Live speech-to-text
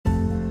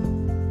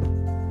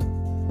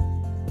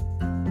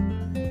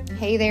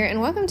Hey there, and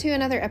welcome to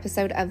another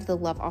episode of the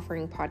Love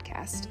Offering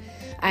Podcast.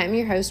 I am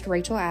your host,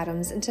 Rachel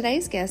Adams, and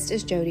today's guest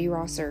is Jodi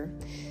Rosser.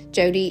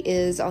 Jodi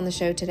is on the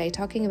show today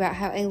talking about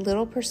how a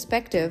little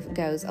perspective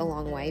goes a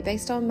long way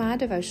based on my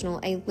devotional,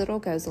 A Little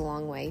Goes a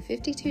Long Way,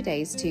 52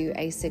 Days to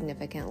a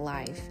Significant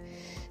Life.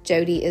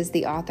 Jodi is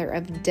the author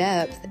of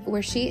Depth,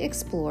 where she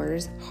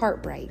explores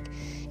heartbreak.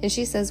 And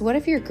she says, what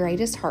if your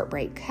greatest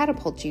heartbreak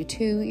catapults you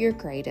to your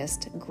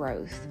greatest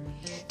growth?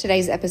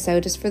 Today's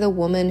episode is for the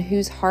woman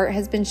whose heart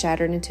has been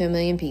shattered into a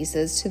million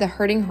pieces, to the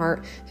hurting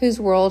heart whose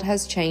world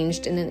has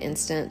changed in an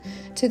instant,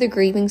 to the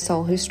grieving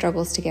soul who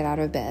struggles to get out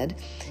of bed.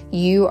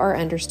 You are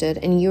understood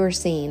and you are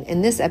seen,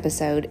 and this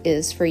episode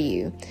is for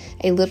you.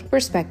 A little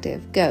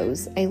perspective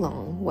goes a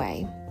long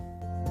way.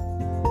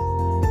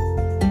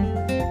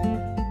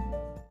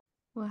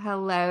 Well,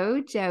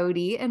 hello,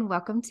 Jodi, and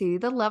welcome to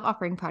the Love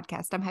Offering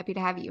Podcast. I'm happy to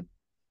have you.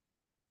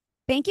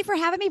 Thank you for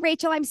having me,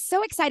 Rachel. I'm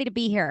so excited to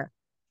be here.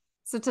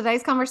 So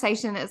today's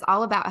conversation is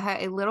all about how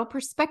a little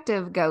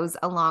perspective goes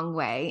a long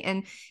way.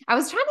 And I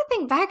was trying to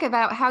think back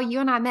about how you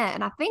and I met.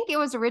 And I think it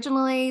was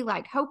originally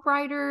like Hope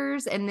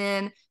Writers. And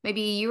then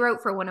maybe you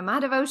wrote for one of my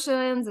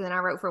devotions and then I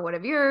wrote for one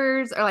of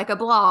yours, or like a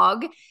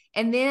blog.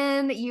 And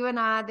then you and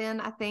I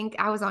think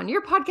I was on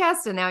your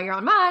podcast and now you're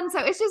on mine. So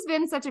it's just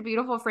been such a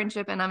beautiful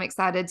friendship. And I'm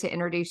excited to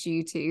introduce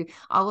you to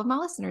all of my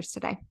listeners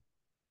today.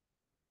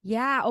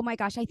 Yeah. Oh my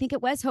gosh. I think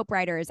it was Hope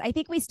Writers. I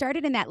think we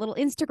started in that little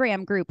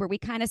Instagram group where we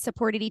kind of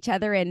supported each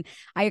other, and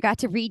I got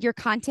to read your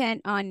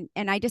content and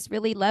I just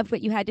really loved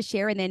what you had to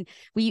share. And then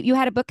you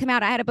had a book come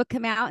out, I had a book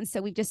come out. And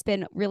so we've just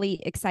been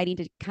really exciting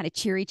to kind of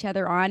cheer each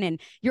other on.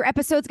 And your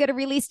episode's going to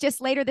release just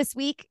later this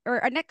week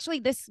or actually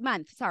this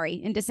month,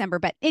 in December.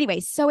 But anyway,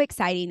 so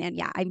exciting. And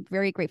yeah, I'm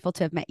very grateful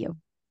to have met you.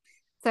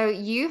 So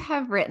you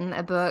have written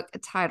a book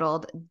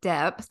titled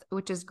Depth,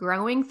 which is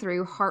growing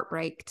through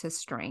heartbreak to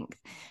strength.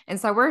 And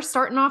so we're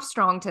starting off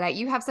strong today.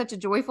 You have such a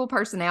joyful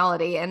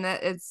personality, and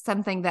it's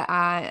something that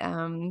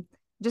I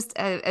just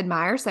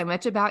admire so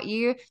much about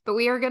you. But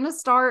we are going to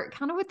start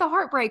kind of with the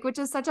heartbreak, which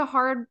is such a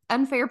hard,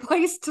 unfair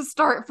place to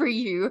start for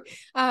you.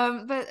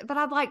 But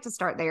I'd like to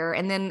start there,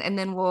 and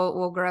then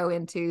we'll grow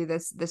into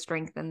the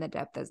strength and the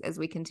depth as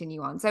we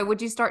continue on. So would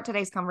you start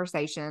today's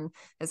conversation,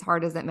 as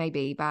hard as it may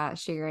be, by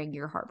sharing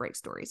your heartbreak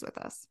stories with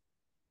us?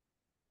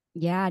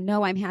 Yeah,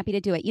 no, I'm happy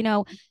to do it.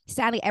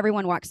 Sadly,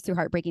 everyone walks through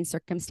heartbreaking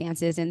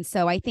circumstances. And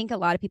so I think a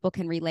lot of people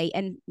can relate,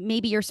 and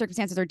maybe your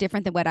circumstances are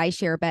different than what I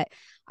share, but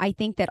I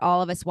think that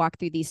all of us walk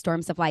through these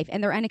storms of life,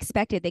 and they're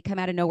unexpected. They come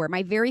out of nowhere.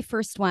 My very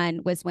first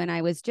one was when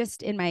I was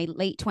just in my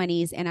late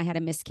 20s and I had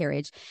a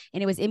miscarriage,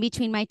 and it was in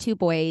between my two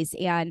boys.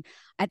 And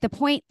at the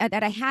point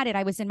that I had it,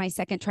 I was in my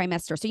second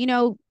trimester. So,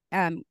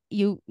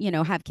 you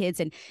have kids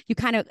and you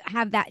kind of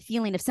have that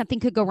feeling if something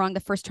could go wrong the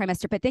first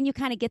trimester, but then you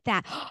kind of get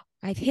that,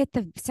 I've hit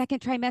the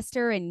second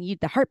trimester, and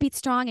the heartbeat's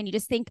strong, and you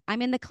just think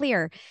I'm in the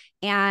clear.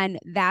 And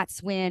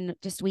that's when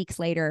just weeks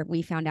later,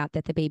 we found out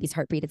that the baby's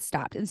heartbeat had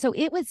stopped. And so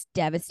it was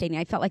devastating.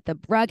 I felt like the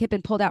rug had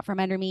been pulled out from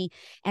under me,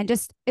 and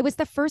it was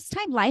the first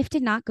time life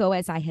did not go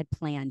as I had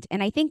planned.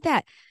 And I think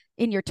that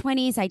in your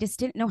 20s, I just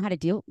didn't know how to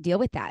deal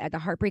with that. The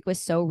heartbreak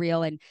was so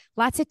real, and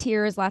lots of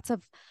tears, lots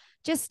of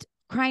just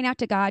crying out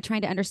to God,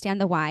 trying to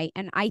understand the why.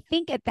 And I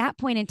think at that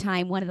point in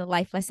time, one of the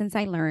life lessons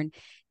I learned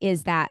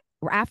is that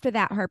after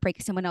that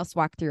heartbreak, someone else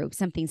walked through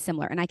something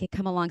similar, and I could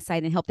come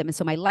alongside and help them. And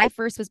so my life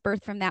verse was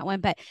birthed from that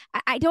one. But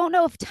I don't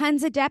know if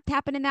tons of depth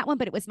happened in that one,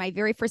 but it was my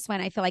very first one.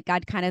 I feel like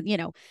God kind of,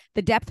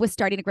 the depth was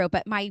starting to grow.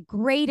 But my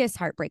greatest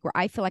heartbreak, where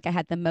I feel like I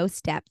had the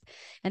most depth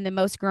and the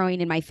most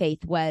growing in my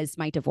faith, was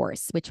my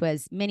divorce, which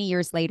was many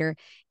years later.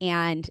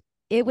 And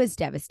it was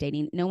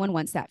devastating. No one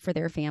wants that for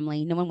their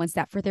family. No one wants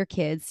that for their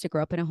kids, to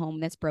grow up in a home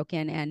that's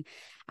broken. And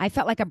I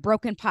felt like a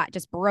broken pot,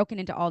 just broken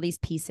into all these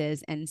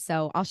pieces. And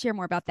so I'll share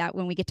more about that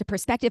when we get to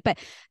perspective, but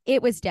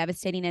it was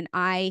devastating. And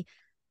I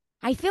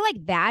feel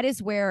like that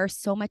is where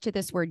so much of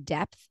this word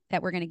depth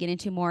that we're going to get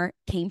into more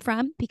came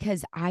from,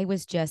 because I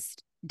was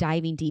just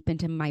diving deep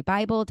into my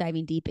Bible,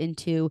 diving deep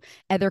into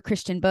other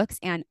Christian books.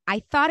 And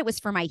I thought it was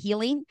for my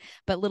healing,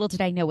 but little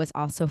did I know it was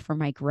also for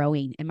my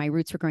growing, and my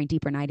roots were growing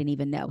deeper and I didn't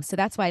even know. So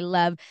that's why I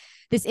love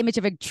this image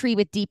of a tree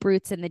with deep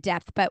roots and the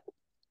depth.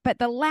 But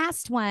the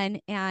last one,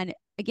 and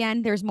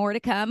again, there's more to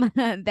come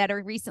that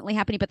are recently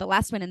happening, but the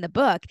last one in the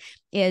book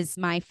is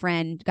my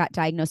friend got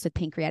diagnosed with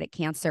pancreatic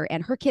cancer,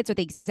 and her kids are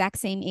the exact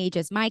same age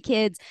as my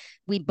kids.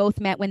 We both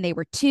met when they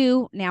were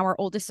 2. Now our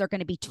oldest are going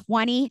to be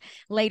 20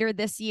 later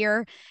this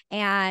year.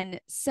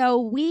 And so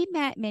we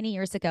met many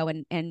years ago,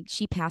 and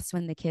she passed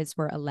when the kids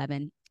were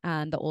 11.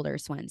 The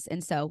oldest ones.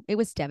 And so it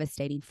was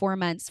devastating. 4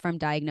 months from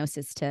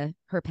diagnosis to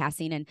her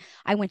passing. And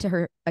I went to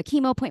her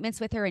chemo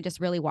appointments with her and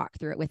just really walked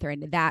through it with her.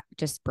 And that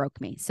just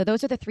broke me. So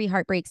those are the 3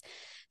 heartbreaks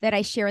that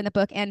I share in the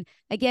book. And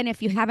again,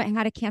 if you haven't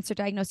had a cancer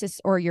diagnosis,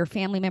 or your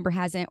family member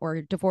hasn't,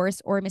 or divorce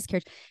or a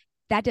miscarriage,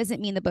 that doesn't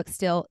mean the book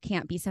still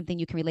can't be something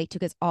you can relate to,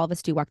 because all of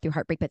us do walk through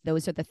heartbreak. But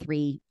those are the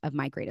 3 of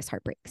my greatest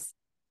heartbreaks.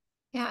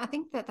 Yeah, I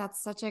think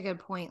that's such a good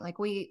point. Like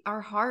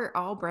our heart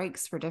all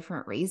breaks for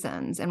different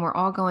reasons, and we're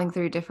all going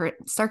through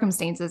different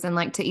circumstances. And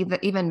like to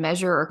even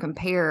measure or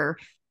compare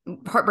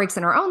heartbreaks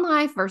in our own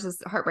life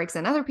versus heartbreaks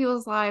in other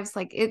people's lives.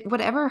 Like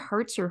whatever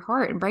hurts your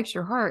heart and breaks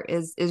your heart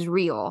is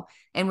real.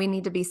 And we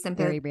need to be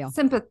Very real.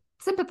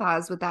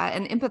 sympathize with that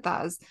and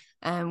empathize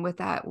with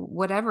that,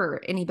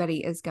 whatever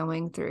anybody is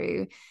going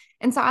through.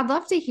 And so I'd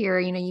love to hear,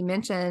 you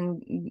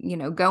mentioned,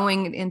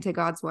 going into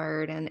God's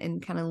word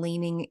and kind of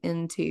leaning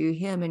into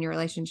him and your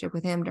relationship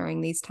with him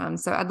during these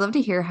times. So I'd love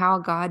to hear how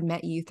God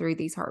met you through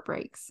these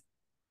heartbreaks.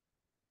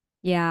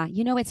 Yeah.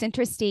 It's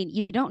interesting.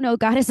 You don't know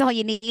God is all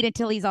you need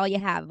until he's all you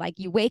have. Like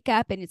you wake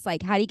up and it's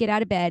like, how do you get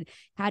out of bed?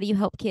 How do you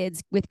help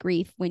kids with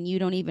grief when you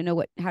don't even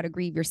know how to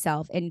grieve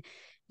yourself? And,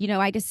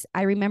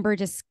 I remember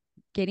just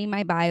getting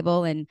my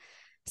Bible, and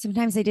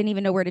sometimes I didn't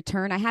even know where to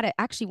turn. I had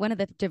actually one of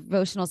the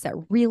devotionals that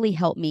really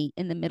helped me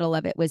in the middle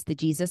of it was the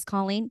Jesus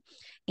Calling.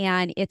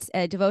 And it's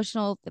a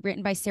devotional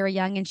written by Sarah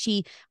Young, and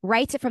she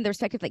writes it from the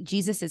perspective like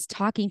Jesus is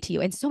talking to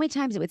you. And so many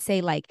times it would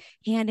say like,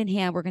 hand in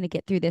hand, we're going to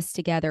get through this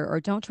together,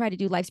 or don't try to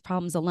do life's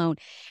problems alone.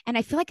 And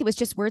I feel like it was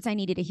just words I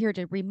needed to hear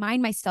to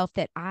remind myself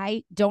that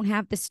I don't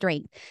have the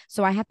strength.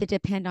 So I have to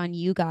depend on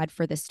you, God,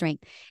 for the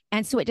strength.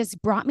 And so it just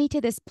brought me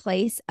to this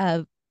place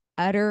of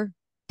utter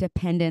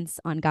dependence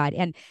on God.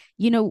 And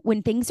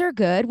when things are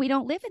good, we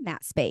don't live in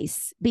that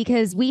space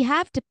because we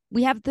have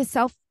the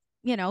self,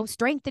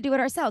 strength to do it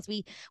ourselves.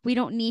 We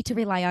don't need to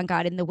rely on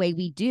God in the way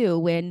we do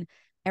when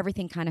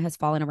everything kind of has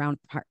fallen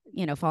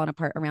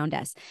apart around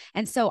us.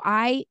 And so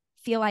I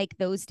feel like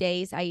those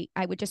days I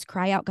would just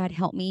cry out, God,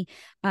 help me.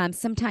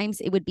 Sometimes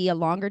it would be a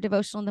longer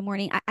devotional in the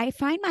morning. I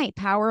find my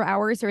power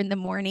hours are in the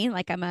morning.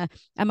 Like I'm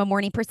a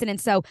morning person.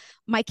 And so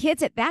my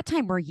kids at that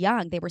time were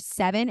young. They were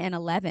 7 and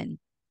 11.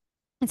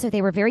 And so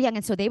they were very young.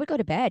 And so they would go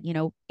to bed,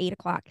 8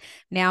 o'clock.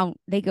 Now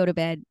they go to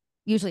bed.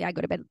 Usually I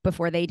go to bed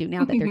before they do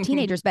now that they're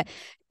teenagers. But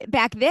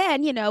back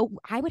then,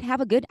 I would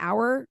have a good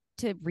hour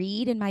to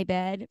read in my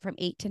bed from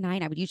 8 to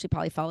 9. I would usually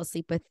probably fall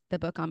asleep with the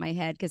book on my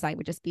head because I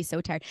would just be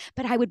so tired.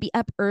 But I would be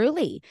up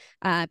early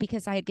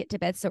because I'd get to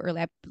bed so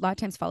early. I a lot of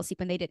times fall asleep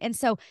when they did. And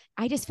so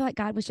I just felt like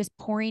God was just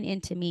pouring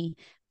into me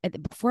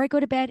before I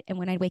go to bed and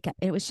when I wake up.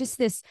 It was just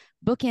this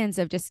bookends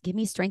of just give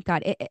me strength,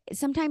 God.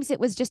 Sometimes it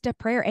was just a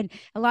prayer, and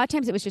a lot of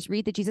times it was just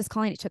read the Jesus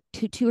Calling. It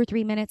took two or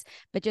 3 minutes,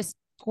 but just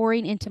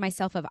pouring into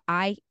myself of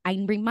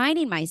I'm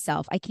reminding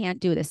myself I can't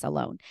do this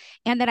alone,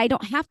 and that I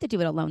don't have to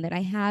do it alone, that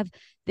I have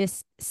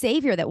this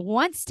Savior that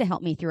wants to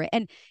help me through it.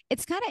 And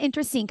it's kind of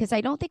interesting because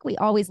I don't think we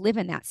always live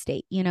in that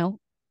state,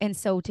 and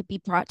so to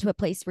be brought to a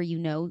place where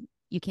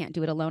you can't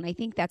do it alone, I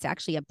think that's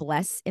actually a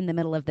bless in the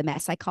middle of the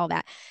mess. I call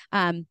that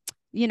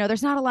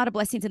there's not a lot of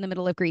blessings in the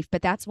middle of grief,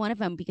 but that's one of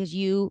them because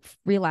you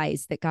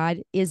realize that God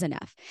is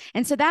enough.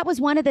 And so that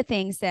was one of the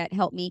things that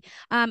helped me.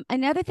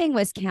 Another thing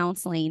was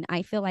counseling.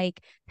 I feel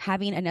like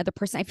having another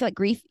person, I feel like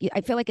grief,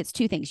 I feel like it's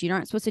two things. You're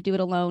not supposed to do it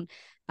alone.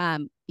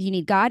 You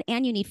need God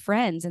and you need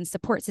friends and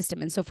support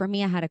system. And so for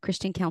me, I had a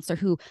Christian counselor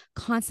who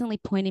constantly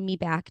pointed me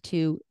back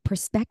to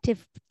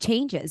perspective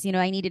changes,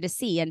 I needed to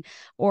see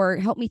or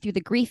help me through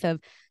the grief of,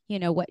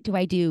 what do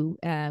I do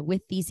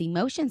with these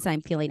emotions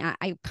I'm feeling?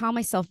 I call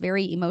myself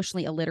very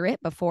emotionally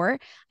illiterate before.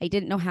 I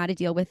didn't know how to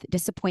deal with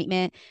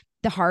disappointment,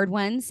 the hard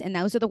ones. And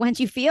those are the ones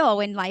you feel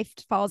when life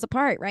falls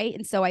apart, right?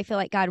 And so I feel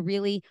like God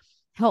really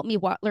helped me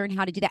learn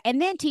how to do that and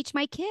then teach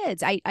my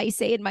kids. I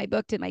say in my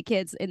book to my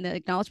kids in the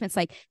acknowledgments,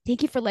 like,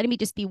 thank you for letting me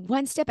just be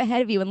one step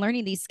ahead of you and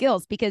learning these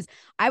skills, because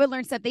I would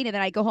learn something and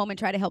then I go home and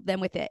try to help them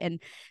with it.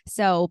 And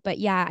so, but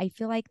yeah, I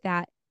feel like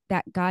that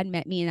God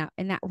met me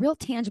in that real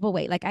tangible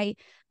way. Like I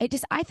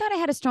thought I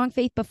had a strong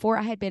faith before.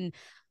 I had been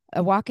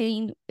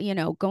walking,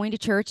 going to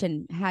church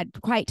and had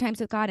quiet times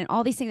with God and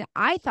all these things.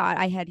 I thought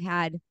I had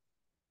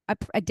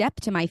a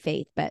depth to my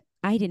faith, but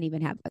I didn't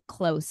even have a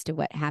close to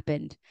what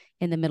happened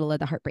in the middle of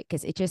the heartbreak,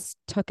 because it just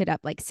took it up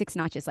like 6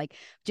 notches. Like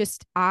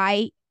just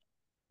I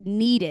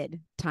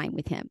needed time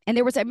with him. And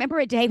I remember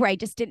a day where I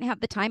just didn't have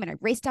the time and I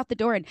raced out the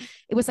door, and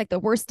it was like the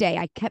worst day.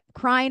 I kept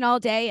crying all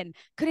day and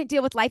couldn't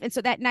deal with life. And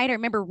so that night I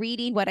remember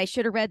reading what I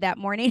should have read that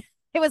morning.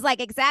 It was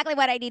like exactly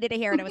what I needed to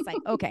hear. And it was like,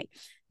 okay,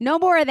 no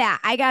more of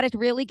that. I got to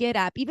really get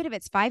up, even if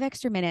it's 5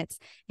 extra minutes,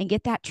 and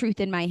get that truth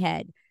in my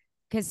head.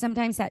 Because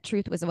sometimes that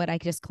truth was what I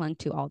just clung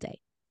to all day.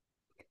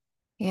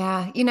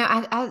 Yeah.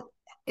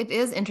 It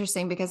is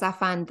interesting because I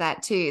find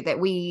that too, that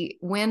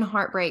when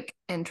heartbreak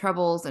and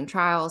troubles and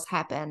trials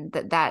happen,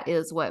 that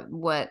is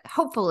what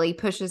hopefully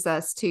pushes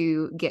us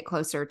to get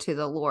closer to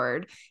the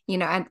Lord,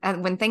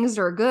 and when things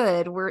are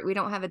good, we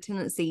don't have a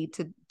tendency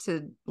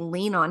to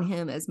lean on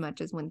him as much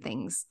as when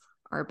things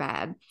are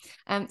bad.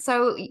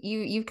 So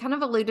you've kind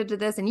of alluded to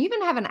this, and you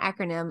even have an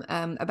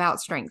acronym about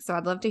strength. So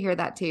I'd love to hear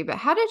that too. But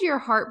how did your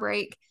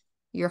heartbreaks,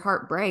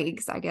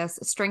 I guess,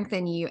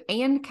 strengthen you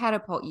and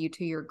catapult you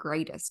to your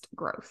greatest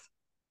growth?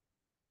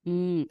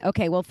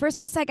 Okay. Well,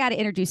 first I got to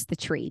introduce the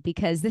tree,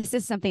 because this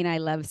is something I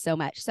love so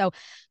much. So,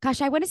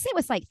 gosh, I want to say it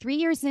was like 3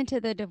 years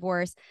into the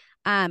divorce.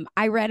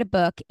 I read a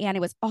book and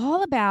it was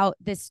all about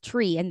this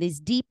tree and these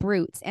deep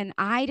roots. And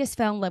I just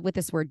fell in love with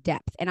this word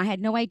depth. And I had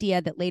no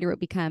idea that later it would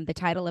become the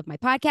title of my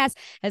podcast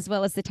as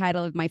well as the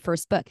title of my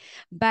first book.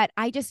 But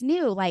I just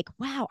knew like,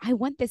 wow, I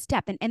want this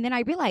depth. And then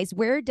I realized,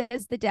 where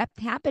does the depth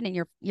happen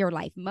in your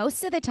life?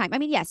 Most of the time, I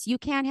mean, yes, you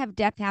can have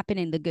depth happen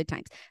in the good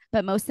times,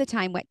 but most of the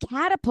time what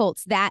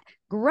catapults that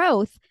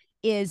growth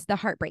is the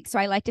heartbreak. So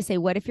I like to say,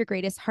 what if your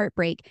greatest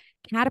heartbreak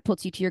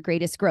catapults you to your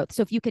greatest growth?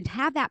 So if you can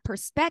have that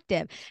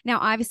perspective, now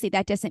obviously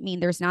that doesn't mean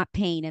there's not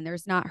pain and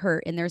there's not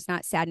hurt and there's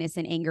not sadness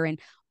and anger and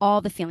all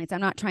the feelings.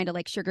 I'm not trying to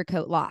like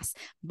sugarcoat loss,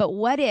 but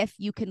what if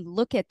you can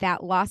look at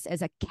that loss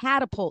as a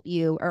catapult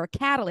you or a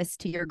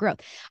catalyst to your growth?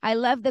 I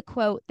love the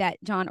quote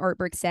that John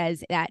Ortberg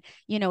says that,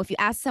 you know, if you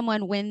ask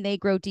someone when they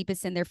grow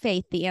deepest in their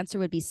faith, the answer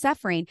would be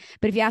suffering.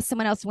 But if you ask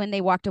someone else when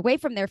they walked away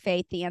from their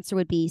faith, the answer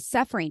would be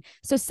suffering.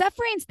 So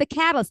suffering's the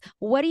catalyst.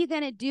 What are you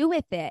going to do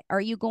with it?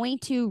 Are you going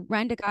to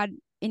run to God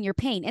in your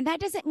pain? And that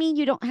doesn't mean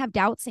you don't have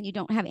doubts and you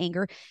don't have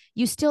anger.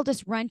 You still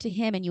just run to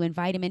him and you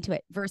invite him into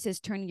it versus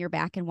turning your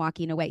back and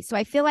walking away. So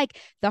I feel like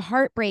the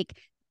heartbreak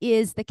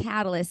is the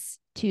catalyst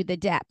to the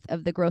depth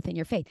of the growth in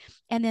your faith.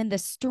 And then the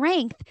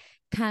strength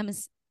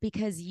comes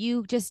because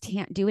you just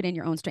can't do it in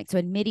your own strength. So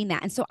admitting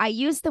that. And so I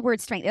use the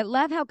word strength. I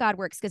love how God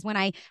works, because when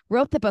I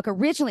wrote the book,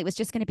 originally it was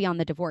just going to be on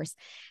the divorce.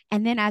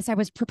 And then as I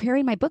was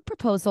preparing my book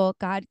proposal,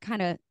 God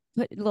kind of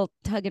put a little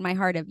tug in my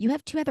heart of, you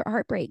have 2 other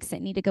heartbreaks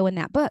that need to go in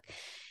that book.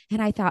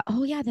 And I thought,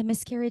 oh yeah, the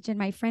miscarriage and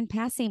my friend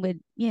passing would,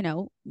 you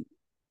know,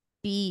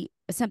 be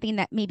something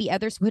that maybe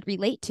others would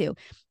relate to.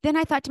 Then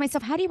I thought to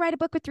myself, how do you write a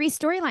book with 3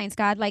 storylines,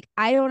 God? Like,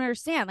 I don't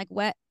understand. Like,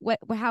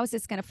 how is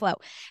this going to flow?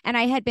 And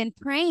I had been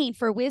praying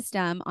for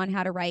wisdom on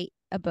how to write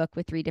a book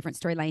with 3 different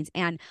storylines.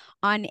 And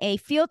on a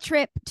field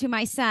trip to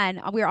my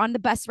son, we were on the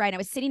bus ride. I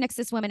was sitting next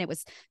to this woman. It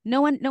was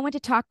no one to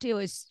talk to. It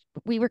was,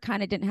 we were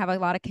kind of didn't have a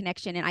lot of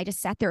connection. And I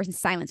just sat there in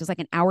silence. It was like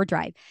an hour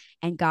drive.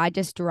 And God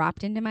just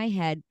dropped into my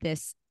head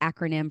this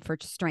acronym for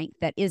strength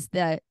that is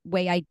the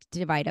way I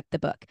divide up the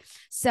book.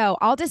 So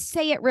I'll just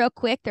say it real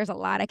quick. There's a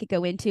lot I could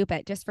go into,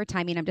 but just for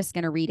timing, I'm just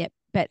going to read it.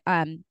 But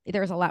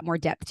there's a lot more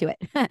depth to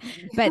it.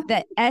 But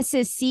the S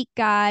is seek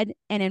God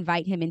and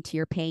invite him into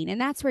your pain. And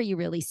that's where you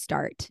really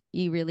start.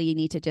 You really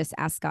need to just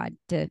ask God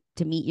to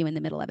meet you in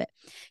the middle of it.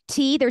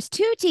 T, there's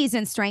 2 T's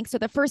in strength. So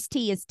the first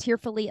T is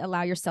tearfully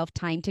allow yourself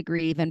time to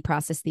grieve and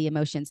process the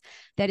emotions.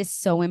 That is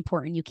so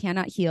important. You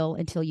cannot heal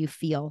until you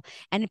feel.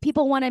 And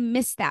people want to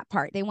miss that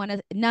part. They want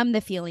to numb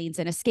the feelings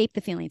and escape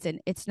the feelings. And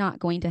it's not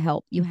going to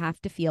help. You have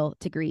to feel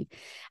to grieve.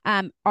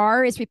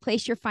 R is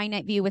replace your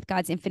finite view with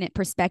God's infinite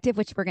perspective,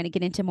 which we're going to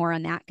get into more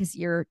on that because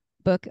your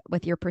book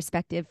with your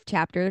perspective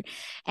chapter.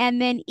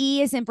 And then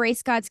E is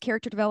embrace God's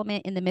character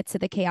development in the midst of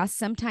the chaos.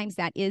 Sometimes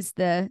that is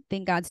the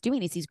thing God's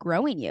doing, is he's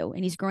growing you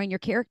and he's growing your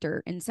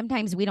character. And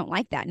sometimes we don't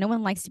like that. No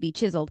one likes to be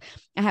chiseled.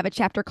 I have a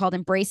chapter called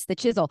Embrace the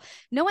Chisel.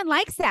 No one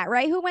likes that,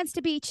 right? Who wants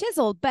to be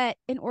chiseled? But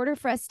in order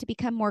for us to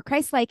become more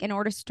Christ-like, in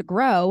order to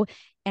grow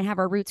and have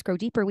our roots grow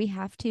deeper, we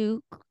have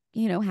to,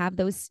 you know, have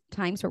those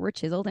times where we're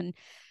chiseled and,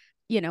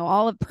 you know,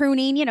 all of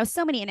pruning, you know,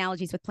 so many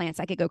analogies with plants.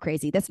 I could go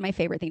crazy. That's my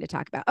favorite thing to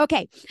talk about.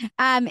 Okay.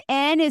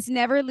 N is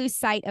never lose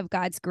sight of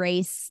God's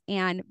grace.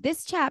 And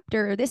this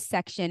chapter, this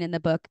section in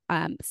the book,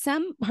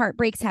 some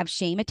heartbreaks have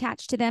shame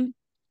attached to them.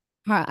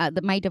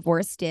 My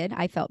divorce did.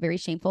 I felt very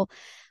shameful.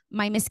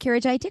 My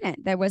miscarriage, I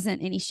didn't. There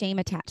wasn't any shame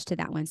attached to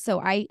that one. So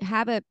I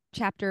have a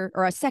chapter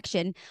or a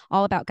section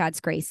all about God's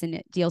grace, and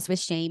it deals with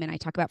shame. And I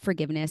talk about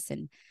forgiveness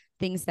and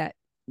things that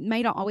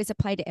might not always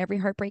apply to every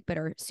heartbreak, but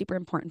are super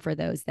important for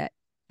those that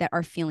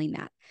are feeling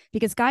that,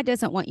 because God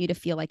doesn't want you to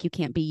feel like you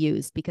can't be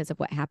used because of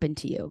what happened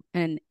to you.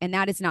 And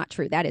that is not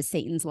true. That is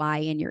Satan's lie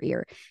in your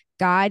ear.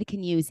 God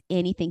can use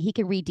anything. He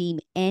can redeem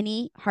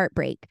any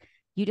heartbreak.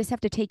 You just have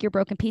to take your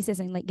broken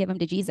pieces and give them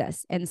to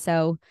Jesus. And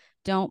so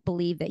don't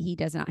believe that he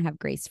does not have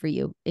grace for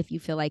you if you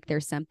feel like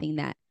there's something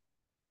that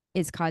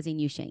is causing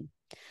you shame.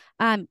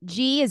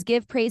 G is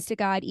give praise to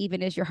God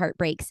even as your heart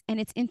breaks. And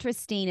it's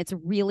interesting. It's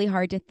really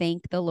hard to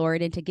thank the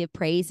Lord and to give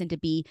praise and to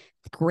be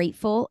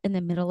grateful in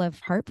the middle of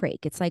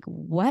heartbreak. It's like,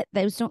 what?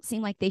 Those don't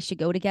seem like they should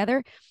go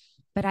together.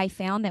 But I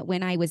found that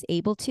when I was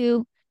able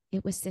to,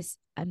 it was this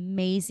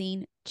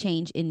amazing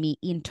change in me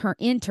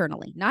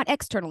internally, not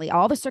externally.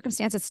 All the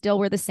circumstances still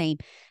were the same.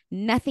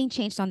 Nothing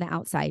changed on the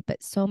outside,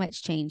 but so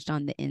much changed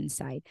on the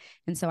inside.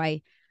 And so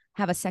I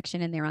have a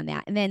section in there on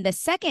that. And then the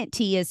second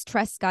T is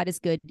trust God is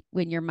good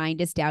when your mind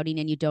is doubting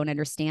and you don't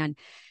understand.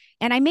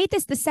 And I made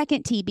this the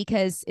second T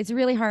because it's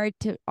really hard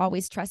to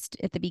always trust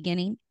at the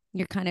beginning.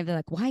 You're kind of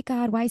like, why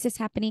God, why is this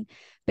happening?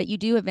 But you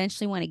do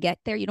eventually want to get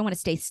there. You don't want to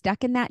stay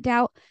stuck in that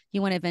doubt.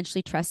 You want to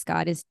eventually trust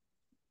God is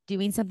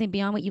doing something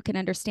beyond what you can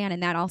understand.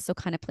 And that also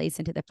kind of plays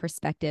into the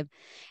perspective.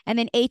 And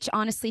then H,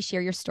 honestly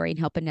share your story and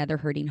help another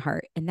hurting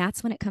heart. And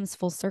that's when it comes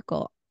full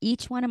circle.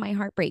 Each one of my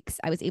heartbreaks,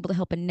 I was able to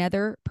help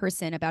another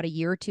person about a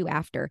year or 2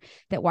 after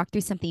that walked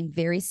through something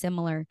very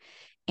similar.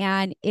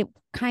 And it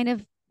kind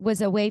of was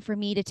a way for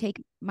me to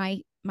take my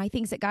my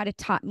things that God had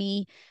taught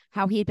me,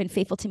 how he had been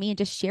faithful to me, and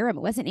just share them.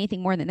 It wasn't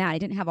anything more than that. I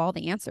didn't have all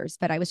the answers,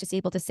 but I was just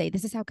able to say,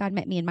 this is how God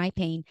met me in my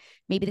pain.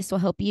 Maybe this will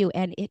help you.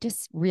 And it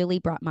just really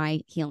brought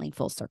my healing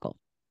full circle.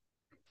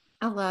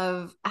 I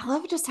love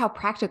just how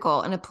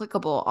practical and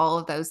applicable all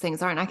of those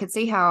things are. And I could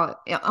see how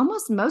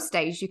almost most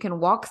days you can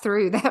walk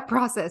through that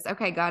process.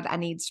 Okay, God, I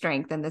need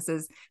strength. And this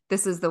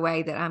is the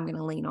way that I'm going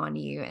to lean on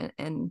you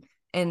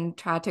and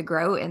try to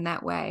grow in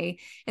that way.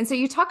 And so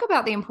you talk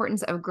about the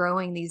importance of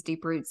growing these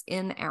deep roots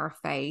in our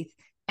faith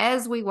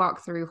as we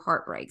walk through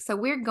heartbreak. So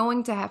we're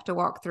going to have to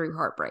walk through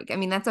heartbreak. I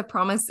mean, that's a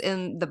promise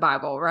in the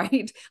Bible,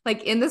 right?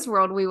 Like in this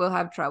world, we will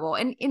have trouble.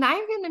 And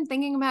I've been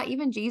thinking about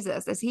even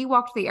Jesus as he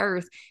walked the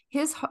earth,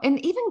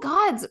 and even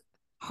God's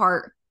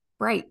heart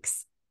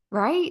breaks.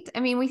 Right. I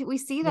mean, we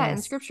see that in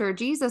Yes. scripture.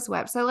 Jesus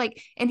wept. So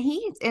and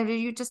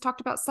you just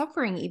talked about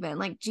suffering, even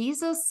like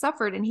Jesus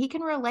suffered, and he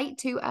can relate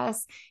to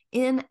us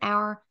in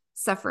our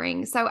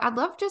suffering. So I'd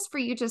love just for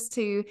you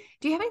do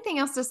you have anything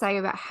else to say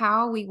about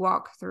how we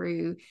walk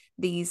through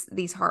these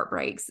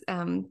heartbreaks,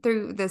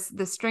 through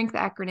the strength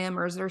acronym,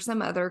 or is there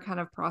some other kind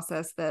of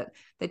process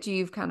that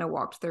you've kind of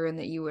walked through and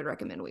that you would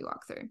recommend we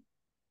walk through?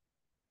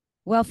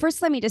 Well,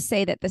 first, let me just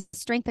say that the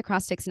strength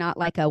acrostic's not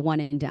like a one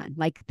and done.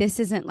 Like this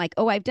isn't like,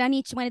 oh, I've done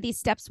each one of these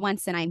steps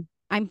once and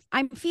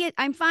I'm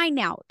fine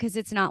now, because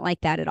it's not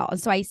like that at all.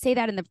 And so I say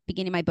that in the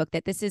beginning of my book,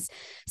 that this is,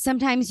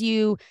 sometimes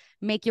you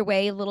make your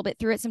way a little bit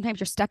through it. Sometimes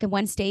you're stuck in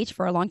one stage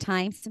for a long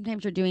time.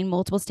 Sometimes you're doing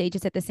multiple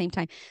stages at the same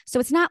time. So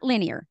it's not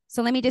linear.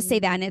 So let me just say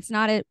that. And it's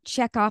not a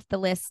check off the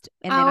list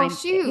and then Oh, I'm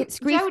shoot, it's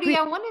grief, Jodi, grief.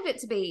 I wanted it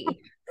to be.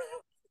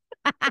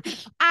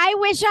 I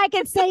wish I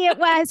could say it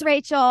was,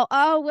 Rachel.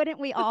 Oh,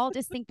 wouldn't we all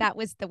just think that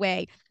was the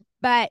way?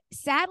 But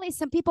sadly,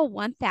 some people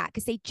want that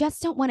because they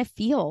just don't want to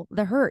feel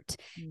the hurt.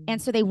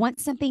 And so they want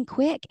something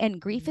quick,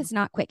 and grief is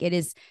not quick. It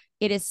is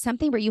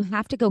something where you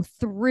have to go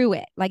through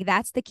it. Like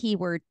that's the key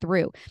word,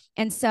 through.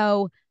 And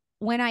so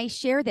when I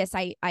share this,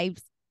 I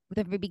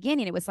the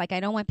beginning, it was like, I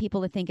don't want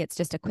people to think it's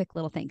just a quick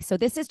little thing. So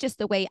this is just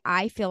the way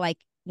I feel like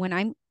when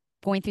I'm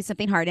going through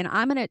something hard. And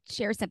I'm going to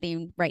share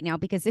something right now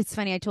because it's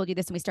funny. I told you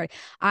this when we started.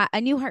 A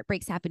new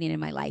heartbreak's happening in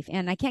my life.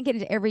 And I can't get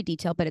into every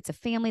detail, but it's a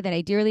family that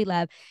I dearly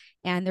love.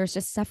 And there's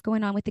just stuff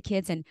going on with the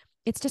kids. And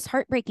it's just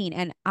heartbreaking.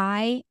 And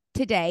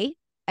today,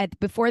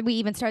 before we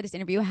even started this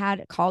interview,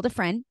 had called a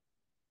friend.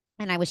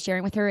 And I was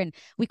sharing with her, and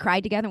we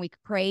cried together, and we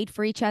prayed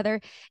for each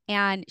other.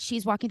 And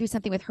she's walking through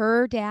something with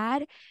her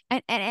dad.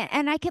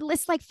 And I could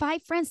list like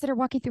 5 friends that are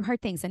walking through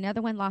hard things.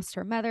 Another one lost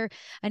her mother.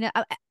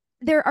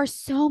 There are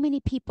so many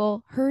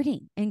people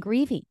hurting and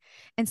grieving.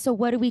 And so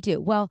what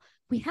do? Well,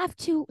 we have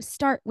to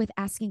start with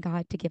asking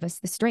God to give us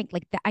the strength.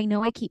 Like that, I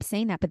know I keep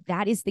saying that, but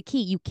that is the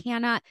key. You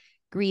cannot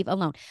grieve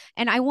alone.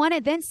 And I want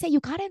to then say,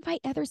 you got to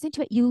invite others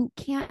into it. You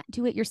can't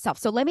do it yourself.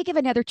 So let me give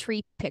another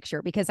tree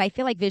picture because I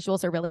feel like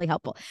visuals are really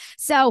helpful.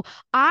 So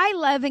I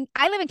live in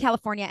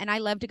California, and I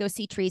love to go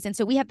see trees. And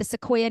so we have the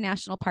Sequoia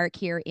National Park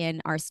here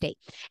in our state.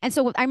 And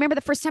so I remember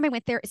the first time I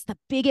went there, it's the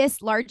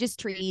biggest, largest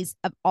trees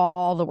of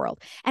all the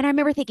world. And I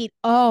remember thinking,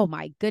 oh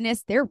my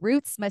goodness, their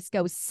roots must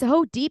go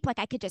so deep. Like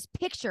I could just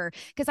picture,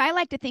 because I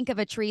like to think of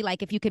a tree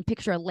like if you can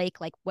picture a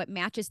lake, like what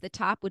matches the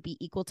top would be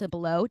equal to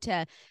below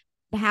to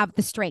have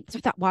the strength. So I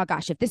thought, wow,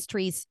 gosh, if this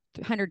tree's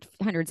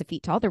hundreds of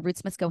feet tall, the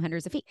roots must go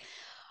hundreds of feet.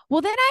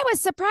 Well, then I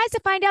was surprised to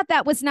find out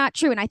that was not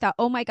true. And I thought,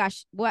 oh my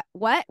gosh, what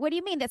do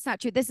you mean that's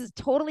not true? This is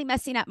totally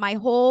messing up my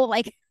whole,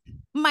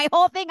 my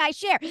whole thing I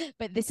share.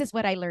 But this is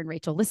what I learned,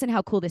 Rachel. Listen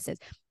how cool this is.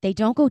 They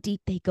don't go deep,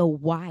 they go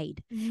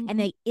wide. And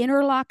they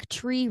interlock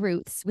tree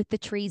roots with the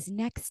trees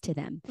next to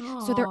them.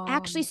 So they're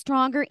actually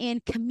stronger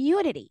in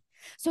community.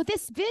 So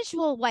this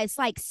visual was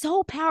like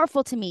so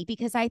powerful to me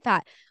because I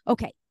thought,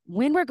 okay,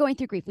 when we're going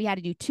through grief, we had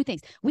to do 2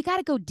 things. We got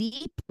to go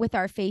deep with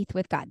our faith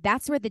with God.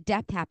 That's where the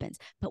depth happens.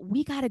 But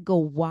we got to go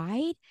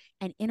wide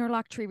and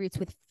interlock tree roots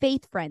with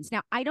faith friends.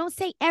 Now, I don't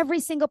say every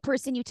single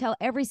person you tell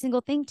every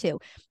single thing to.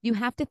 You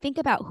have to think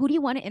about, who do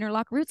you want to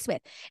interlock roots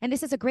with? And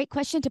this is a great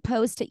question to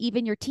pose to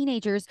even your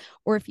teenagers,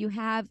 or if you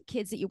have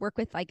kids that you work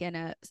with, like in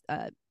a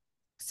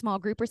small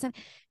group or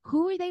something.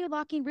 Who are they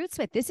locking roots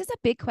with? This is a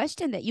big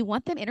question, that you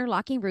want them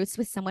interlocking roots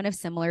with someone of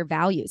similar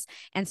values.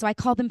 And so I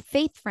call them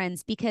faith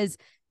friends, because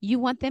you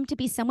want them to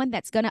be someone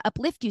that's going to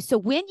uplift you. So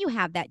when you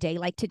have that day,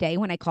 like today,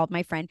 when I called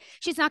my friend,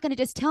 she's not going to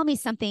just tell me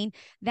something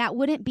that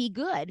wouldn't be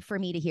good for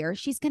me to hear.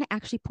 She's going to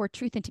actually pour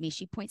truth into me.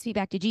 She points me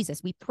back to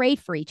Jesus. We prayed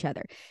for each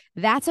other.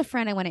 That's a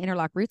friend I want to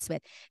interlock roots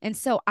with. And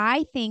so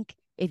I think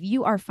if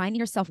you are finding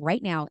yourself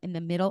right now in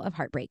the middle of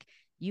heartbreak,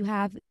 you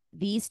have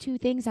these 2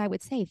 things I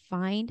would say.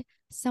 Find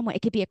someone.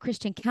 It could be a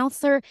Christian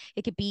counselor.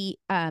 It could be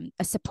a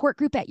support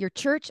group at your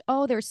church.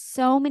 Oh, there's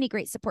so many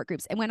great support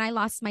groups. And when I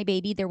lost my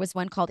baby, there was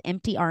one called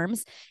Empty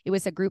Arms. It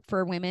was a group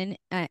for women.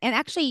 And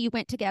actually, you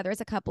went together as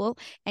a couple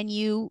and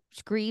you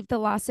grieved the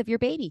loss of your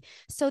baby.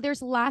 So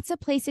there's lots of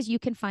places you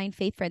can find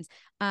faith friends.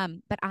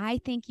 But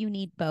I think you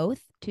need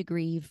both to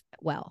grieve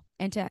well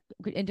and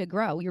to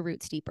grow your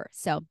roots deeper.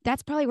 So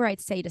that's probably where I'd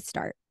say to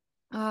start.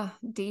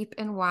 Deep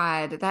and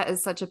wide. That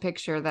is such a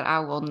picture that I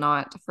will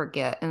not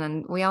forget. And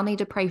then we all need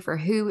to pray for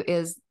who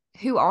is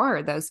who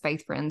are those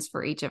faith friends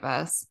for each of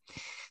us.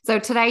 So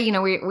today,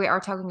 we are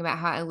talking about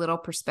how a little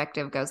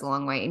perspective goes a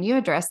long way. And you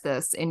address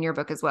this in your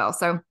book as well.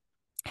 So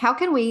how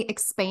can we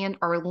expand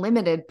our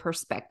limited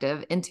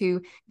perspective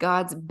into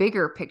God's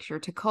bigger picture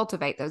to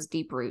cultivate those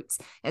deep roots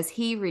as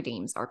he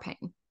redeems our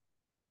pain?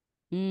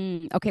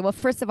 Okay. Well,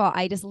 first of all,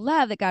 I just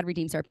love that God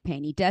redeems our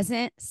pain. He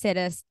doesn't sit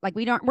us like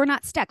we're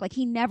not stuck. Like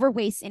he never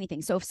wastes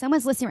anything. So if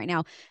someone's listening right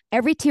now,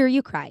 every tear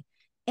you cry,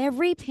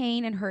 every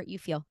pain and hurt you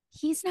feel,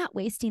 he's not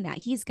wasting that.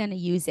 He's going to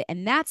use it.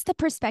 And that's the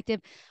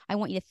perspective I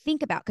want you to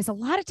think about. Because a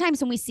lot of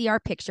times when we see our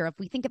picture, if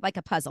we think of like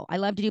a puzzle, I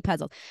love to do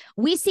puzzles.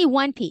 We see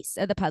one piece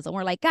of the puzzle. And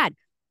we're like, God,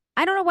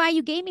 I don't know why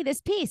you gave me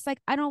this piece. Like,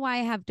 I don't know why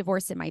I have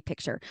divorce in my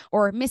picture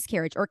or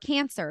miscarriage or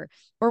cancer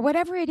or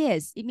whatever it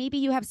is. Maybe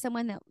you have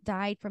someone that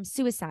died from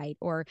suicide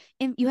or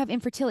you have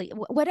infertility,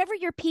 whatever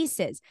your piece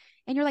is.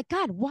 And you're like,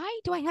 God, why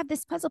do I have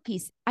this puzzle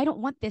piece? I don't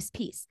want this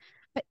piece.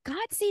 But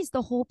God sees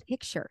the whole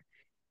picture.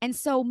 And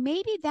so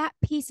maybe that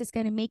piece is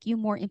going to make you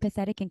more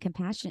empathetic and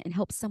compassionate and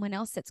help someone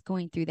else that's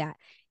going through that.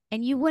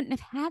 And you wouldn't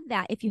have had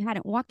that if you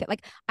hadn't walked it.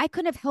 Like I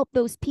couldn't have helped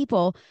those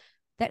people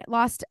that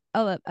lost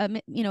a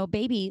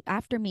baby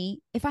after me.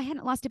 If I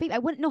hadn't lost a baby, I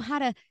wouldn't know how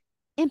to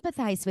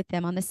empathize with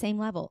them on the same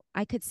level.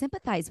 I could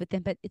sympathize with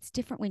them, but it's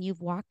different when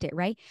you've walked it,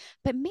 right?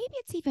 But maybe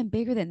it's even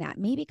bigger than that.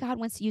 Maybe God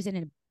wants to use it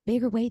in a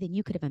bigger way than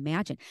you could have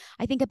imagined.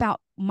 I think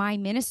about my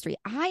ministry.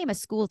 I am a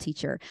school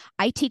teacher.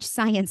 I teach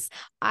science.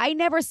 I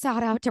never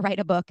sought out to write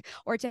a book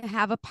or to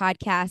have a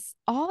podcast.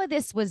 All of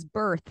this was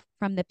birthed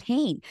from the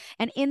pain.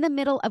 And in the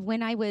middle of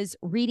when I was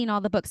reading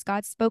all the books,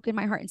 God spoke in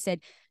my heart and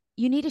said,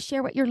 you need to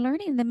share what you're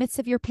learning in the midst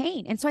of your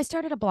pain. And so I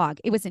started a blog.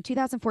 It was in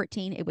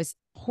 2014. It was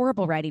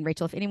horrible writing,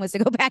 Rachel, if anyone wants to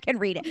go back and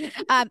read it.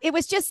 It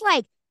was just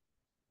like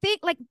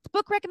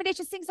book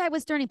recommendations, things I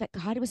was learning, but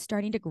God was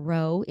starting to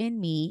grow in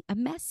me a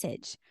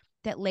message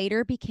that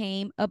later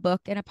became a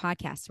book and a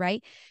podcast,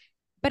 right?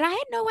 But I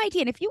had no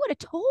idea. And if you would have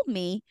told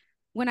me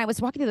when I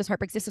was walking through those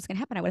heartbreaks, this was going to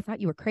happen, I would have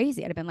thought you were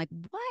crazy. I'd have been like,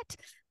 what?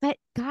 But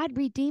God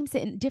redeems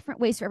it in different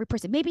ways for every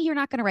person. Maybe you're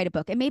not going to write a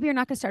book and maybe you're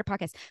not going to start a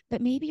podcast,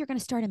 but maybe you're going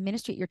to start a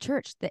ministry at your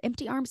church. The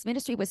Empty Arms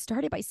Ministry was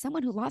started by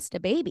someone who lost a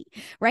baby,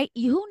 right?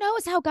 Who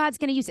knows how God's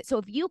going to use it? So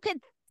if you could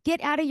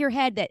get out of your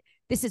head that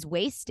this is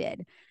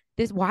wasted,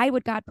 why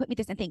would God put me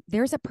this and think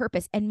there's a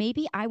purpose? And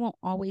maybe I won't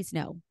always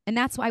know. And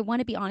that's why I want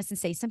to be honest and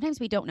say, sometimes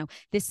we don't know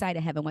this side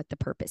of heaven, what the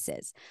purpose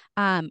is.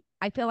 I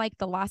feel like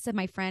the loss of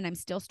my friend, I'm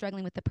still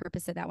struggling with the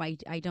purpose of that. Why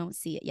I don't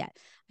see it yet.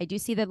 I do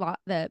see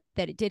that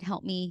it did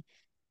help me,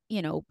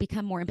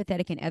 become more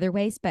empathetic in other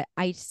ways, but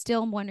I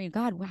still am wondering,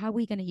 God, how are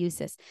we going to use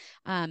this?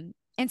 And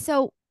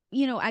so,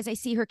 as I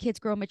see her kids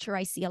grow mature,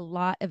 I see a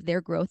lot of their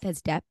growth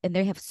as depth, and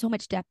they have so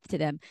much depth to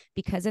them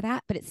because of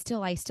that. But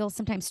I still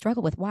sometimes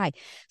struggle with why.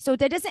 So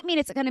that doesn't mean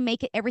it's going to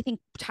make everything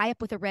tie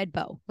up with a red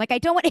bow. Like I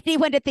don't want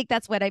anyone to think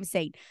that's what I'm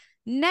saying.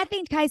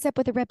 Nothing ties up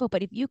with a red bow.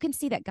 But if you can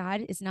see that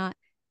God is not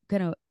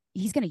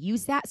he's going to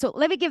use that. So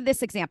let me give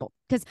this example.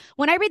 Because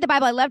when I read the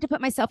Bible, I love to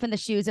put myself in the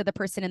shoes of the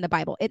person in the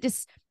Bible.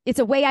 It's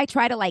a way I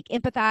try to like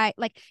empathize,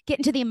 like get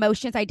into the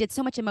emotions. I did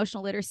so much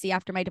emotional literacy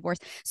after my divorce.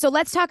 So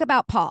let's talk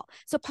about Paul.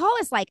 So Paul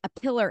is like a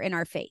pillar in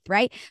our faith,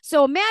 right?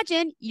 So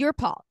imagine you're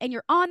Paul and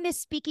you're on this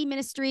speaking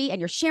ministry and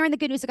you're sharing the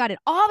good news of God. And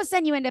all of a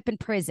sudden you end up in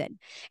prison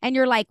and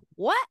you're like,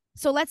 what?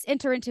 So let's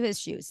enter into his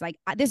shoes. Like,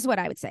 this is what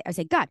I would say. I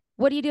say, God,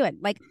 what are you doing?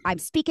 Like, I'm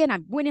speaking,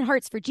 I'm winning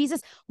hearts for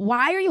Jesus.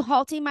 Why are you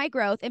halting my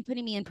growth and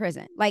putting me in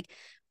prison? Like,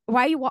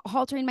 why are you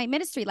halting my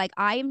ministry? Like,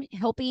 I'm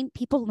helping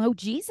people know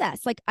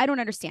Jesus. Like, I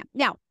don't understand.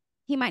 Now,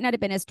 he might not have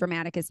been as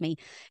dramatic as me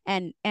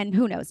and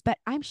who knows, but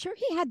I'm sure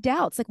he had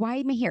doubts. Like, why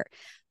am I here?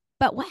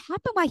 But what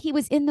happened while he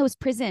was in those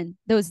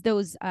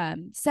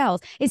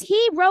cells is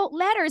he wrote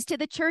letters to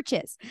the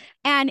churches.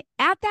 And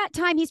at that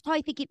time, he's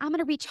probably thinking, I'm going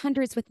to reach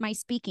hundreds with my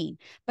speaking.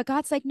 But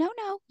God's like, no,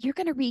 you're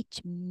going to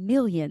reach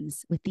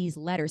millions with these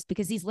letters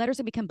because these letters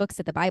will become books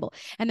of the Bible.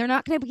 And they're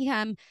not going to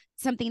become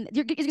something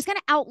you're just going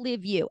to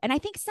outlive you. And I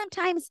think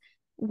sometimes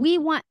we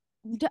want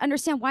to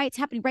understand why it's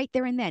happening right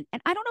there and then.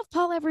 And I don't know if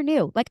Paul ever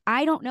knew. Like,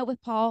 I don't know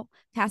if Paul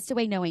passed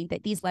away knowing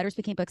that these letters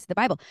became books of the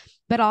Bible.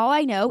 But all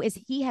I know is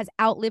he has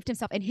outlived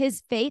himself and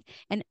his faith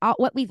and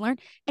what we've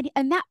learned.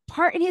 And that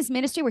part in his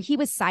ministry where he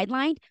was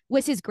sidelined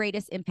was his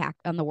greatest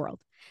impact on the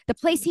world. The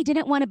place he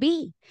didn't want to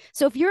be.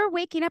 So if you're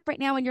waking up right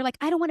now and you're like,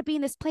 I don't want to be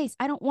in this place.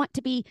 I don't want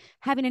to be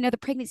having another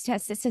pregnancy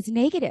test that says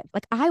negative.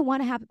 Like, I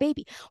want to have a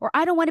baby, or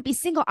I don't want to be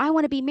single. I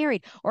want to be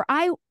married, or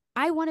I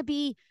want to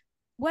be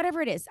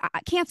whatever it is,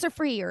 cancer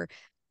free, or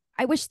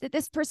I wish that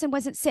this person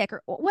wasn't sick,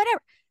 or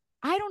whatever.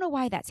 I don't know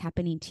why that's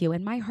happening to you.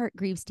 And my heart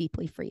grieves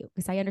deeply for you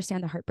because I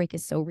understand the heartbreak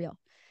is so real.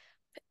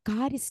 But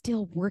God is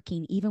still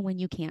working even when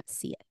you can't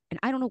see it. And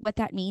I don't know what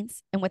that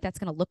means and what that's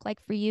going to look like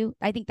for you.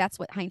 I think that's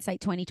what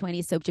hindsight 2020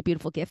 is, such a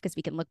beautiful gift, because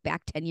we can look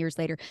back 10 years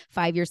later,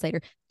 5 years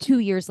later, 2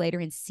 years later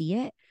and see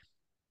it.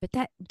 But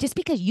that just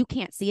because you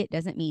can't see it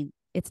doesn't mean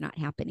it's not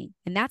happening.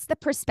 And that's the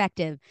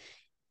perspective.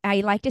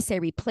 I like to say,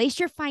 replace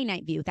your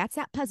finite view. That's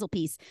that puzzle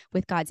piece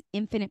with God's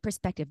infinite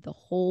perspective, the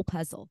whole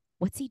puzzle.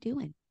 What's he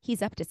doing?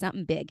 He's up to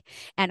something big.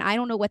 And I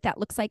don't know what that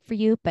looks like for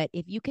you, but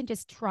if you can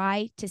just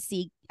try to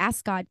see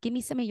ask God, give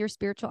me some of your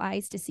spiritual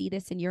eyes to see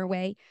this in your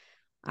way.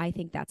 I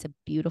think that's a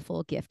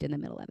beautiful gift in the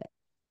middle of it.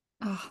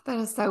 Oh, that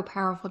is so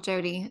powerful,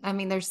 Jodi. I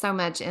mean, there's so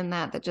much in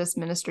that just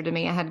ministered to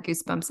me. I had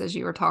goosebumps as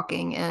you were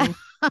talking. And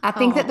I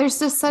think that Oh, there's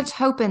just such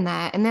hope in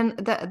that. And then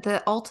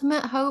the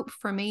ultimate hope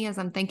for me as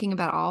I'm thinking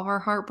about all of our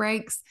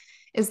heartbreaks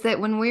is that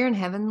when we're in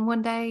heaven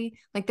one day,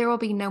 like there will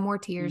be no more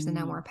tears and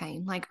no more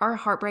pain. Like our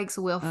heartbreaks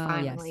will oh, yes.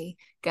 finally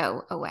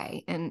go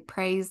away. And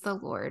praise the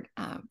Lord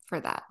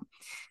for that.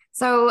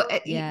 So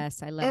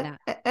Yes, I love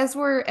that. as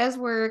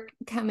we're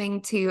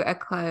coming to a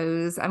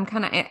close, I'm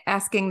kind of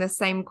asking the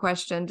same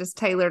question, just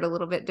tailored a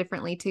little bit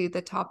differently to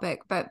the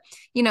topic. But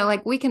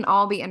like we can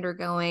all be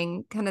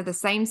undergoing kind of the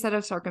same set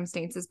of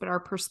circumstances, but our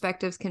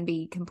perspectives can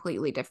be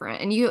completely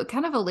different. And you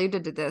kind of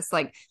alluded to this,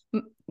 like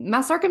my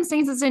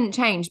circumstances didn't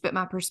change, but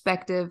my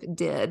perspective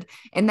did.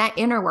 And that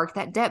inner work,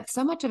 that depth,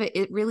 so much of it,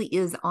 it really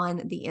is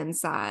on the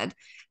inside.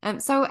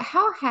 So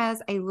how has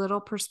a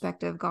little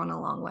perspective gone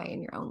a long way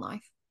in your own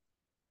life?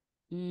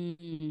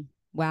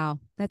 Wow,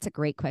 that's a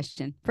great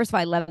question. First of all,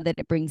 I love that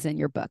it brings in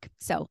your book.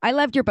 So I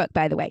loved your book,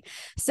 by the way.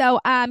 So,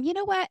 you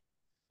know what?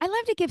 I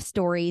love to give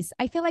stories.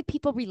 I feel like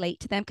people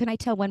relate to them. Can I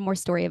tell one more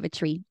story of a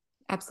tree?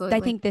 I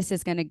Absolutely. think this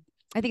is going to,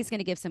 I think it's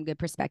going to give some good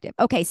perspective.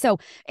 Okay. So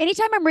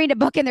anytime I'm reading a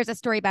book and there's a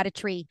story about a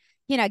tree,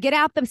 get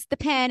out the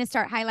pen and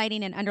start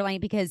highlighting and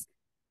underlining because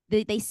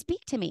they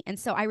speak to me. And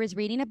so I was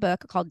reading a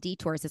book called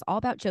Detours. It's all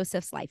about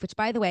Joseph's life, which,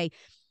 by the way,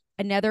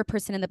 another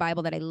person in the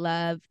Bible that I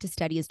love to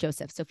study is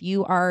Joseph. So if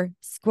you are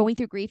going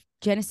through grief,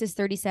 Genesis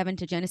 37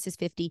 to Genesis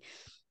 50,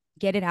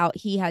 get it out.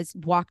 He has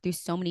walked through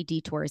so many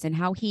detours, and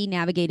how he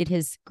navigated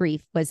his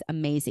grief was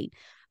amazing.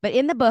 But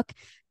in the book,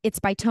 it's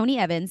by Tony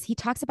Evans. He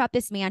talks about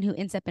this man who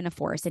ends up in a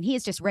forest, and he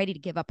is just ready to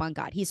give up on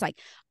God. He's like,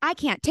 I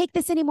can't take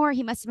this anymore.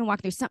 He must have been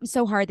walking through something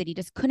so hard that he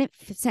just couldn't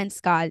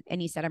sense God. And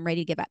he said, I'm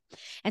ready to give up.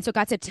 And so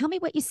God said, tell me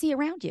what you see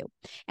around you.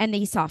 And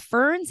he saw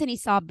ferns and he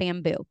saw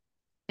bamboo.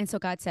 And so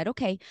God said,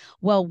 okay,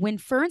 well, when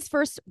ferns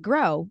first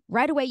grow,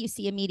 right away you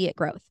see immediate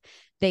growth.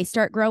 They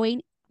start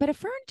growing, but a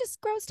fern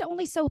just grows to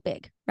only so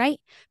big, right?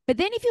 But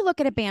then if you look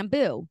at a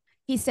bamboo,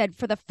 he said,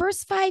 for the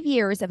first 5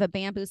 years of a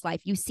bamboo's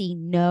life, you see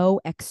no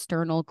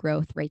external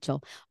growth,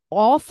 Rachel.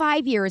 All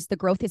 5 years, the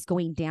growth is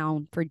going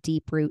down for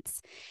deep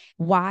roots.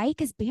 Why?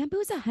 Because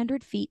bamboo is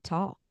 100 feet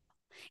tall.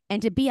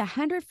 And to be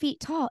 100 feet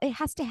tall, it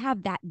has to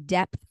have that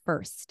depth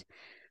first.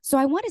 So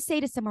I want to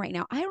say to someone right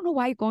now, I don't know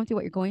why you're going through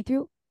what you're going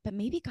through, but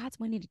maybe God's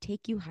wanting to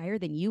take you higher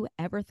than you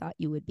ever thought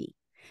you would be.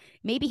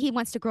 Maybe he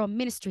wants to grow a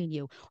ministry in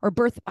you or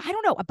birth, I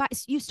don't know,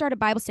 you start a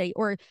Bible study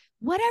or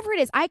whatever it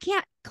is. I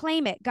can't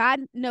claim it.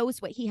 God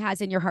knows what he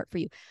has in your heart for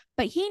you,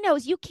 but he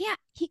knows he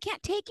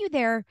can't take you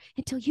there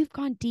until you've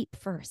gone deep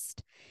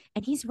first.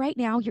 And he's right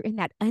now, you're in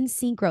that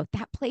unseen growth,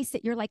 that place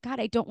that you're like,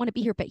 God, I don't want to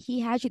be here, but he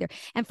has you there.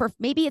 And for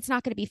maybe it's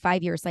not going to be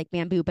 5 years like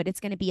bamboo, but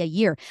it's going to be a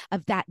year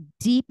of that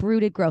deep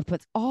rooted growth.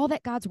 But all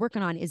that God's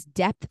working on is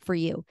depth for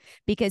you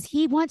because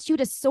he wants you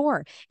to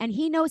soar. And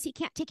he knows he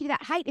can't take you to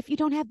that height if you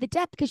don't have the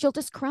depth because you'll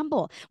just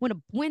crumble. When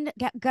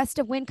a gust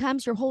of wind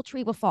comes, your whole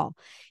tree will fall.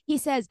 He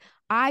says,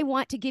 I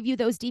want to give you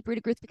those deep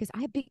rooted growths because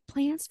I have big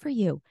plans for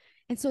you.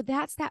 And so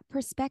that's that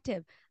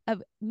perspective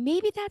of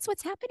maybe that's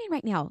what's happening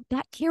right now,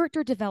 that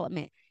character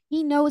development.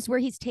 He knows where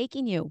he's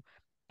taking you.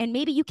 And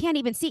maybe you can't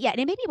even see it yet.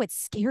 And maybe it would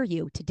scare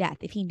you to death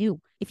if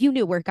you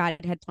knew where God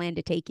had planned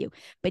to take you.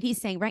 But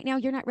he's saying right now,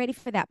 you're not ready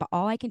for that. But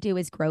all I can do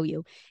is grow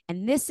you.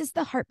 And this is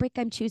the heartbreak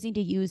I'm choosing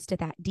to use to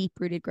that deep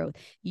rooted growth.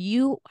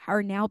 You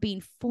are now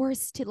being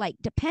forced to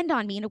depend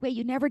on me in a way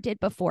you never did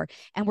before.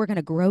 And we're going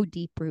to grow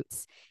deep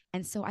roots.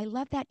 And so I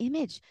love that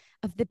image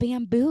of the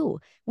bamboo.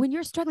 When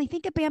you're struggling,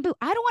 think of bamboo.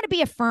 I don't want to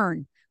be a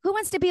fern. Who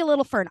wants to be a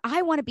little fern?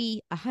 I want to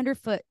be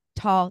 100-foot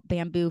tall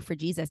bamboo for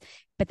Jesus.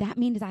 But that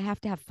means I have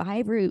to have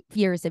 5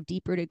 years of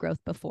deep rooted growth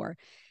before.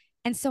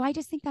 And so I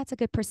just think that's a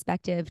good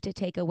perspective to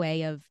take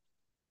away of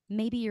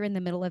maybe you're in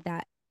the middle of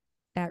that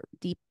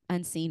deep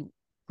unseen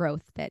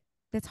growth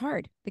that's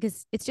hard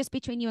because it's just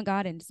between you and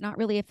God and it's not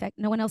really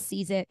no one else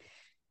sees it.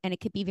 And it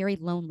could be very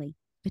lonely,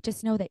 but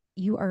just know that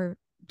you are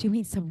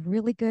doing some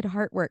really good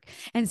heart work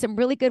and some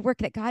really good work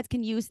that God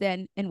can use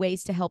then in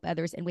ways to help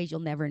others in ways you'll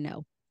never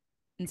know.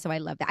 And so I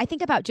love that. I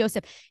think about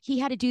Joseph. He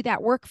had to do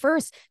that work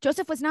first.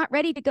 Joseph was not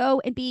ready to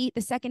go and be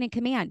the second in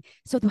command.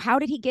 So how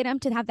did he get him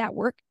to have that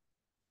work?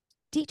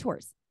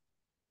 Detours.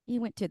 He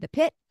went to the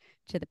pit,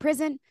 to the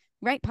prison,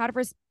 right?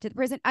 Potiphar's to the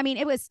prison. I mean,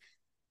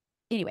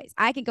 anyways,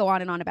 I can go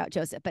on and on about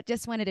Joseph, but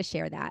just wanted to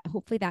share that.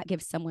 Hopefully that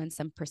gives someone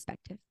some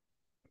perspective.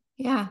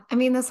 Yeah. I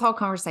mean, this whole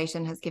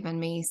conversation has given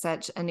me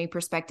such a new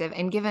perspective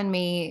and given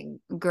me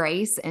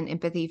grace and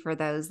empathy for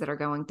those that are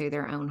going through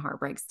their own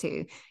heartbreaks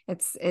too.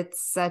 It's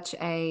such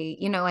a,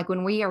 like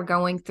when we are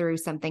going through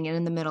something and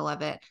in the middle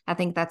of it, I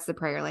think that's the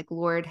prayer. Like,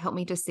 Lord, help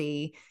me to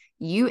see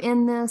you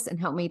in this and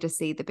help me to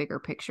see the bigger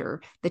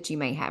picture that you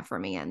may have for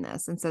me in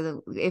this. And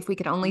so if we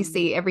could only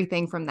see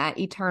everything from that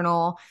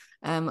eternal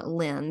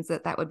lens,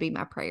 that would be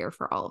my prayer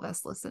for all of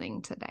us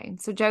listening today.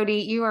 So Jodi,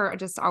 you are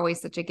just always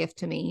such a gift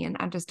to me. And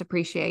I just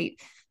appreciate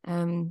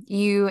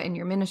you and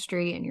your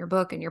ministry and your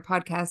book and your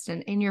podcast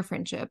and in your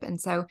friendship. And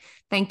so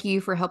thank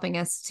you for helping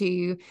us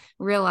to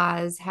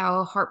realize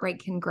how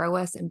heartbreak can grow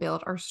us and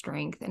build our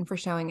strength, and for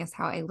showing us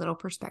how a little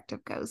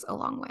perspective goes a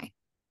long way.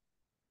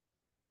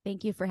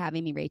 Thank you for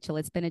having me, Rachel.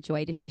 It's been a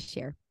joy to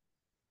share.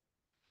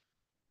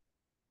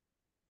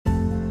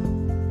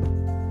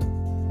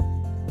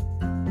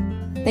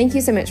 Thank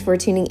you so much for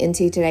tuning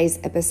into today's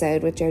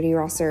episode with Jodi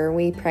Rosser.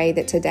 We pray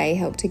that today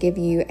helped to give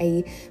you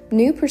a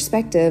new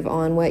perspective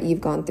on what you've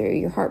gone through,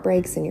 your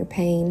heartbreaks and your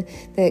pain,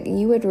 that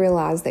you would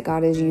realize that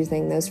God is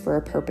using those for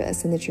a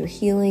purpose, and that you're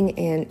healing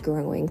and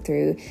growing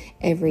through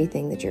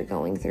everything that you're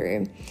going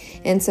through.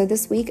 And so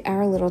this week,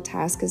 our little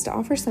task is to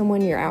offer someone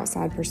your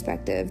outside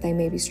perspective. They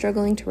may be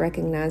struggling to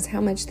recognize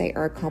how much they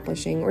are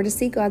accomplishing, or to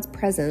see God's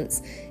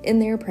presence in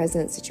their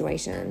present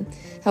situation.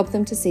 Help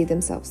them to see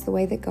themselves the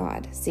way that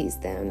God sees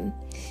them.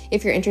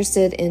 If you're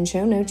interested in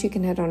show notes, you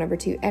can head on over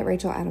to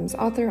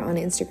 @RachelAdamsAuthor on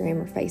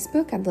Instagram or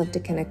Facebook. I'd love to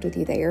connect with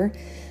you there.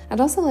 I'd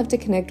also love to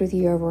connect with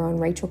you over on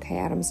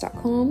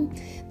RachelKAdams.com.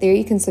 There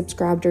you can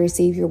subscribe to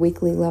receive your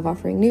weekly Love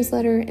Offering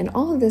newsletter, and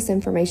all of this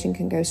information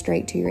can go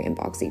straight to your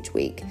inbox each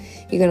week.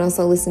 You can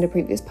also listen to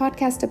previous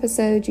podcast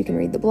episodes, you can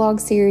read the blog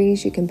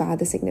series, you can buy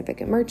the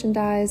significant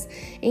merchandise,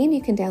 and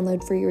you can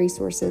download free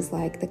resources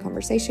like the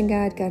conversation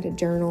guide, guided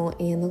journal,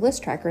 and the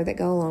list tracker that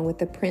go along with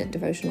the print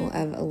devotional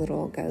of A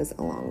Little Goes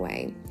a Long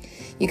Way.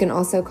 You can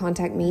also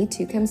contact me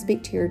to come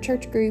speak to your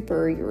church group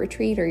or your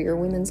retreat or your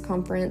women's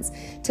conference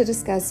to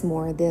discuss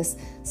more of this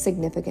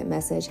significant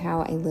message,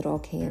 how a little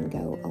can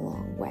go a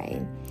long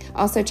way.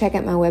 Also, check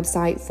out my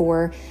website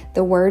for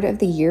the Word of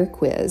the Year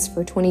quiz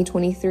for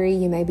 2023.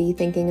 You may be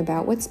thinking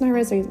about, what's my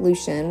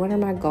resolution? What are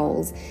my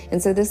goals? And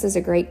so this is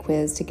a great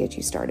quiz to get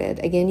you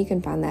started. Again, you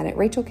can find that at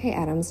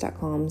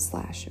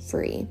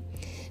rachelkadams.com/free.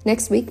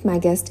 Next week, my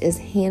guest is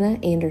Hannah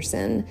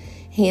Anderson.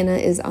 Hannah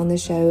is on the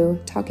show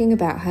talking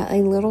about how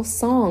a little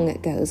song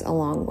goes a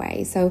long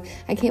way. So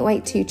I can't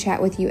wait to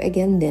chat with you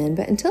again then.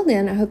 But until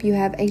then, I hope you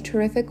have a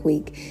terrific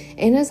week.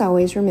 And as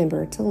always,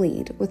 remember to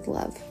lead with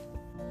love.